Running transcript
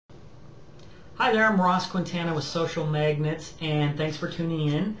Hi there, I'm Ross Quintana with Social Magnets, and thanks for tuning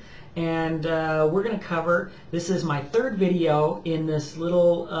in. And we're going to cover, this is my third video in this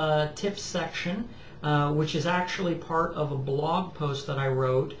little tips section, which is actually part of a blog post that I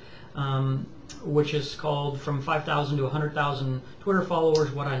wrote, which is called From 5,000 to 100,000 Twitter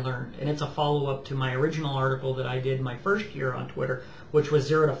Followers, What I Learned. And it's a follow-up to my original article that I did my first year on Twitter, which was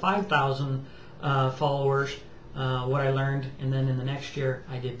 0 to 5,000 followers, what I learned, and then in the next year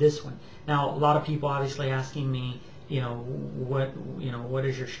I did this one. Now, a lot of people obviously asking me, what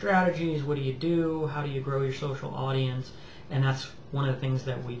is your strategies? What do you do? How do you grow your social audience? And that's one of the things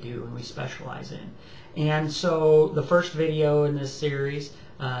that we do and we specialize in. And so the first video in this series,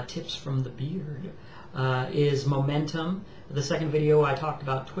 Tips from the Beard, is momentum. The second video I talked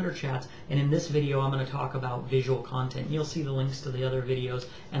about Twitter chats, and in this video I'm going to talk about visual content. You'll see the links to the other videos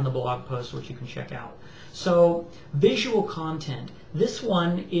and the blog posts which you can check out. So visual content, this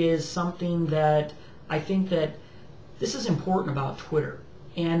one is something that I think that this is important about Twitter.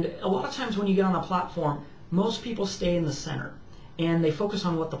 And a lot of times when you get on a platform, most people stay in the center and they focus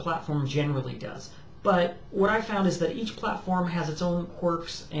on what the platform generally does. But what I found is that each platform has its own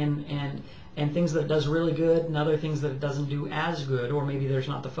quirks and things that it does really good and other things that it doesn't do as good, or maybe there's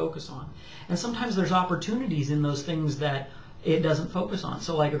not the focus on. And sometimes there's opportunities in those things that it doesn't focus on.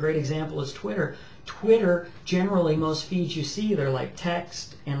 So like a great example is Twitter. Twitter, generally most feeds you see, they're like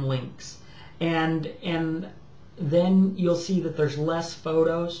text and links. And then you'll see that there's less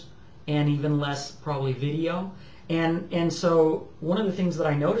photos and even less probably video. And so one of the things that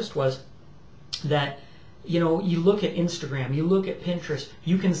I noticed was that, you look at Instagram, you look at Pinterest,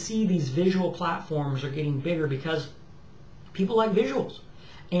 you can see these visual platforms are getting bigger because people like visuals.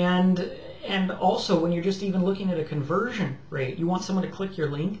 And also when you're just even looking at a conversion rate, you want someone to click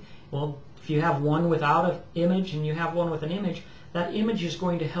your link. Well, if you have one without an image and you have one with an image, that image is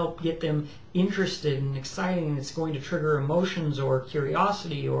going to help get them interested and exciting, and it's going to trigger emotions or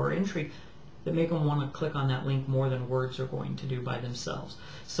curiosity or intrigue that make them want to click on that link more than words are going to do by themselves.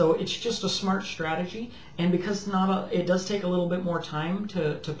 So it's just a smart strategy, and because it does take a little bit more time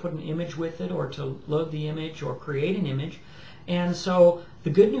to put an image with it or to load the image or create an image. And so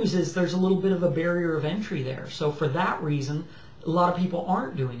the good news is there's a little bit of a barrier of entry there. So for that reason, a lot of people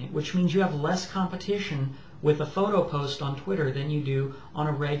aren't doing it, which means you have less competition with a photo post on Twitter than you do on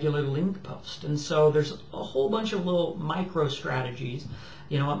a regular link post. And so there's a whole bunch of little micro strategies.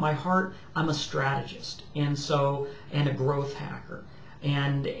 At my heart, I'm a strategist and a growth hacker.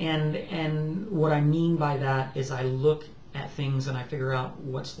 And what I mean by that is I look at things and I figure out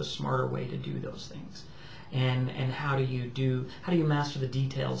what's the smarter way to do those things. And how do you master the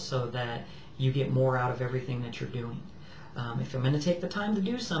details so that you get more out of everything that you're doing. If I'm going to take the time to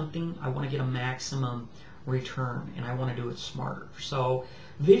do something, I want to get a maximum return, and I want to do it smarter. So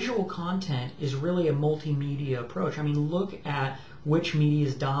visual content is really a multimedia approach. I mean, look at which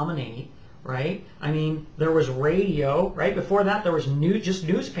medias dominate, right? I mean, there was radio, right? Before that, there was just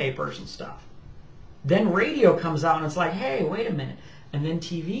newspapers and stuff. Then radio comes out, and it's like, hey, wait a minute. And then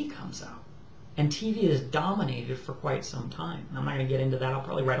TV comes out. And TV has dominated for quite some time. I'm not going to get into that. I'll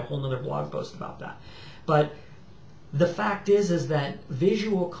probably write a whole nother blog post about that. But the fact is that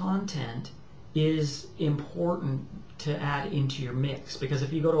visual content is important to add into your mix, because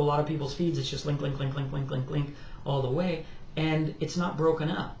if you go to a lot of people's feeds, it's just link, link, link, link, link, link, link all the way, and it's not broken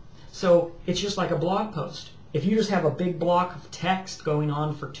up. So it's just like a blog post. If you just have a big block of text going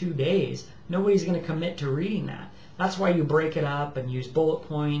on for 2 days, nobody's going to commit to reading that. That's why you break it up and use bullet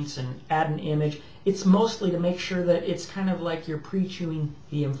points and add an image. It's mostly to make sure that it's kind of like you're pre-chewing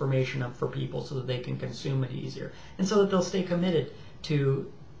the information up for people so that they can consume it easier, and so that they'll stay committed to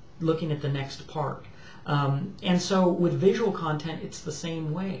looking at the next part. And so with visual content, it's the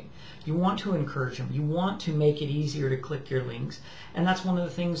same way. You want to encourage them. You want to make it easier to click your links, and that's one of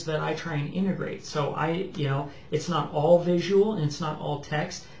the things that I try and integrate. So it's not all visual and it's not all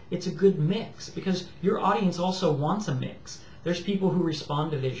text. It's a good mix, because your audience also wants a mix. There's people who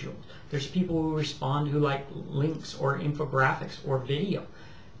respond to visuals. There's people who respond who like links or infographics or video.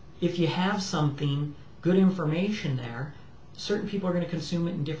 If you have something, good information there, certain people are going to consume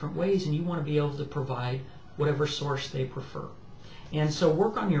it in different ways, and you want to be able to provide whatever source they prefer. And so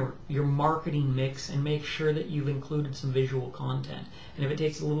work on your marketing mix and make sure that you've included some visual content. And if it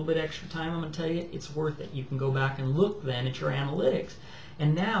takes a little bit extra time, I'm going to tell you, it's worth it. You can go back and look then at your analytics.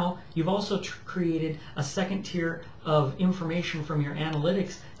 And now you've also created a second tier of information from your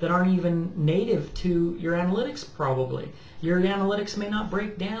analytics that aren't even native to your analytics probably. Your analytics may not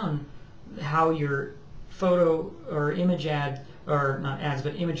break down how your photo or image ad, or not ads,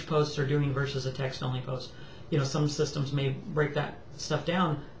 but image posts are doing versus a text-only post. Some systems may break that stuff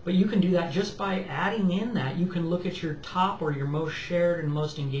down, But you can do that just by adding in that. You can look at your top or your most shared and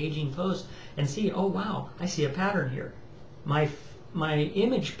most engaging posts and see, oh wow, I see a pattern here. My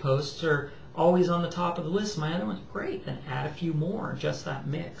image posts are always on the top of the list. My other ones, great, then add a few more, just that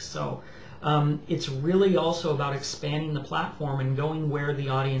mix. So it's really also about expanding the platform and going where the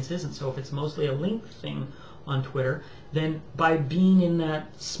audience isn't. So if it's mostly a link thing on Twitter, then by being in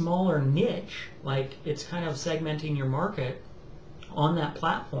that smaller niche, like it's kind of segmenting your market on that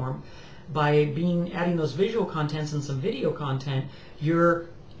platform, by adding those visual contents and some video content, you're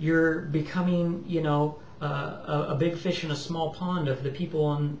becoming, you know, a big fish in a small pond of the people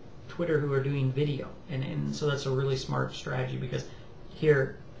on Twitter who are doing video, and so that's a really smart strategy, because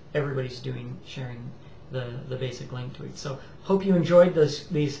here everybody's sharing the basic link tweets. So hope you enjoyed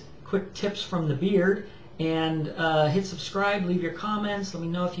these quick tips from the beard, and hit subscribe, leave your comments, let me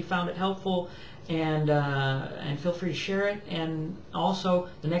know if you found it helpful, and feel free to share it. And also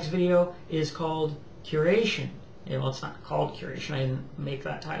the next video is called Curation. Well, it's not called Curation. I didn't make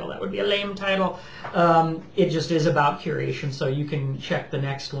that title. That would be a lame title. It just is about curation, so you can check the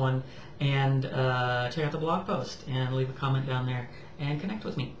next one and check out the blog post and leave a comment down there and connect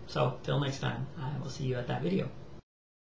with me. So till next time, I will see you at that video.